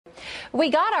We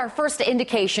got our first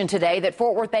indication today that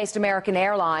Fort Worth-based American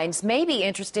Airlines may be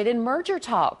interested in merger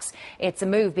talks. It's a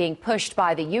move being pushed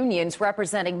by the unions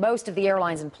representing most of the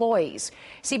airline's employees.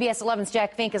 CBS 11's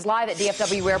Jack Fink is live at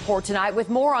DFW Airport tonight with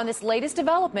more on this latest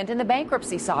development in the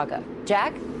bankruptcy saga.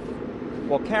 Jack?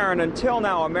 Well, Karen, until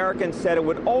now, American said it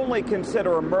would only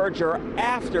consider a merger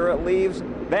after it leaves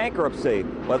bankruptcy.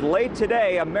 But late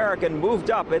today, American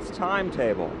moved up its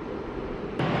timetable.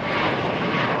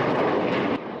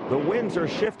 The winds are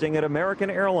shifting at American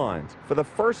Airlines. For the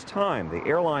first time, the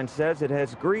airline says it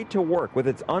has agreed to work with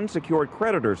its unsecured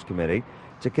creditors committee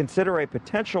to consider a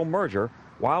potential merger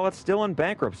while it's still in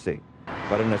bankruptcy.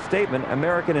 But in a statement,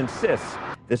 American insists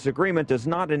this agreement does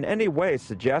not in any way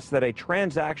suggest that a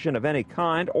transaction of any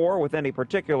kind or with any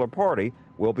particular party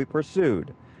will be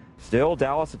pursued. Still,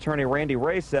 Dallas attorney Randy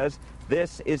Ray says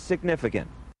this is significant.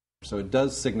 So it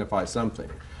does signify something.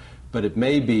 But it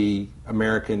may be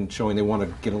American showing they want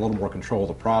to get a little more control of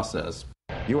the process.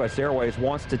 U.S. Airways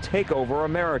wants to take over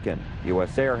American.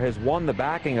 U.S. Air has won the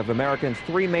backing of American's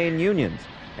three main unions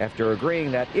after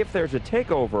agreeing that if there's a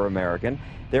takeover American,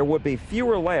 there would be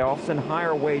fewer layoffs and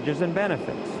higher wages and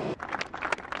benefits.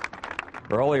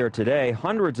 Earlier today,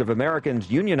 hundreds of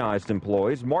American's unionized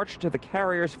employees marched to the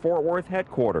carrier's Fort Worth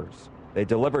headquarters. They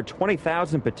delivered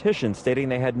 20,000 petitions stating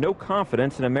they had no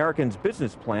confidence in American's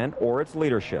business plan or its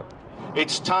leadership.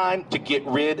 It's time to get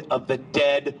rid of the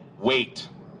dead weight.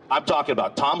 I'm talking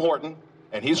about Tom Horton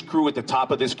and his crew at the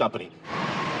top of this company.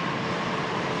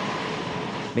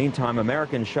 Meantime,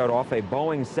 American showed off a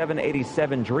Boeing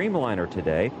 787 Dreamliner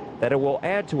today that it will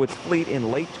add to its fleet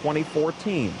in late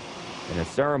 2014. In a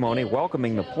ceremony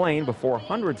welcoming the plane before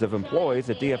hundreds of employees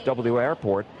at DFW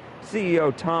Airport,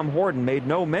 CEO Tom Horton made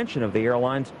no mention of the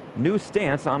airline's new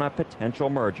stance on a potential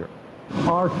merger.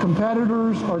 Our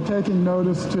competitors are taking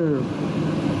notice too.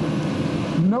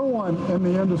 No one in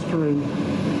the industry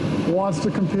wants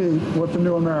to compete with the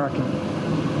new American.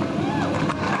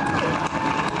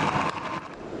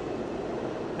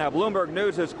 Now, Bloomberg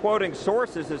News is quoting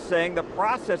sources as saying the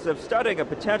process of studying a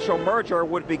potential merger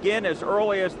would begin as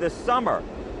early as this summer.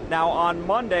 Now, on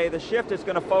Monday, the shift is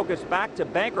going to focus back to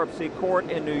bankruptcy court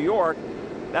in New York.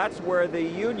 That's where the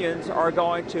unions are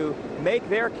going to make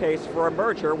their case for a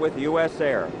merger with U.S.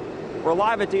 Air. We're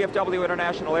live at DFW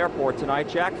International Airport tonight.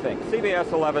 Jack Fink,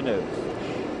 CBS 11 News.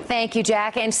 Thank you,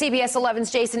 Jack. And CBS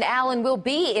 11's Jason Allen will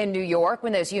be in New York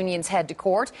when those unions head to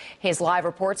court. His live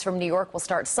reports from New York will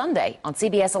start Sunday on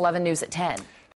CBS 11 News at 10.